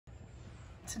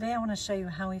Today I want to show you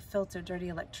how we filter dirty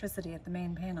electricity at the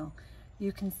main panel.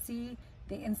 You can see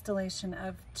the installation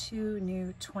of two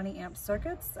new 20 amp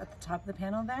circuits at the top of the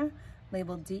panel there,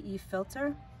 labeled DE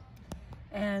filter.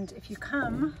 And if you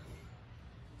come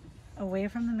away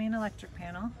from the main electric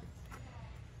panel,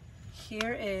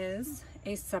 here is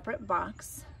a separate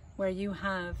box where you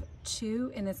have two,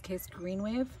 in this case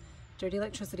GreenWave, dirty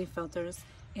electricity filters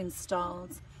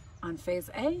installed on phase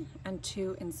A and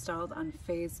two installed on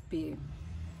phase B.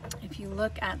 If you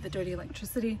look at the dirty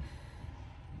electricity,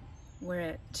 we're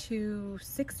at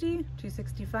 260,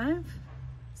 265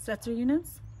 Stetzer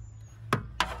units.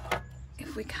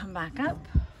 If we come back up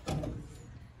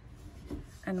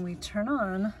and we turn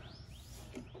on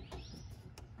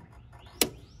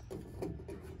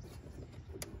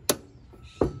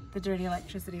the dirty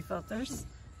electricity filters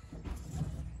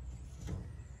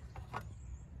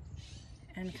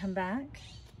and come back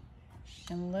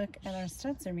and look at our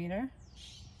Stetzer meter,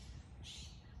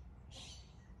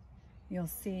 you'll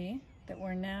see that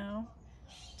we're now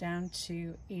down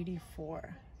to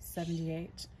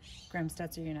 84.78 gram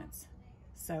Stetzer units.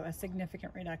 So a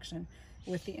significant reduction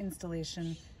with the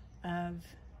installation of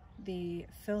the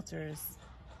filters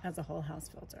as a whole house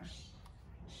filter.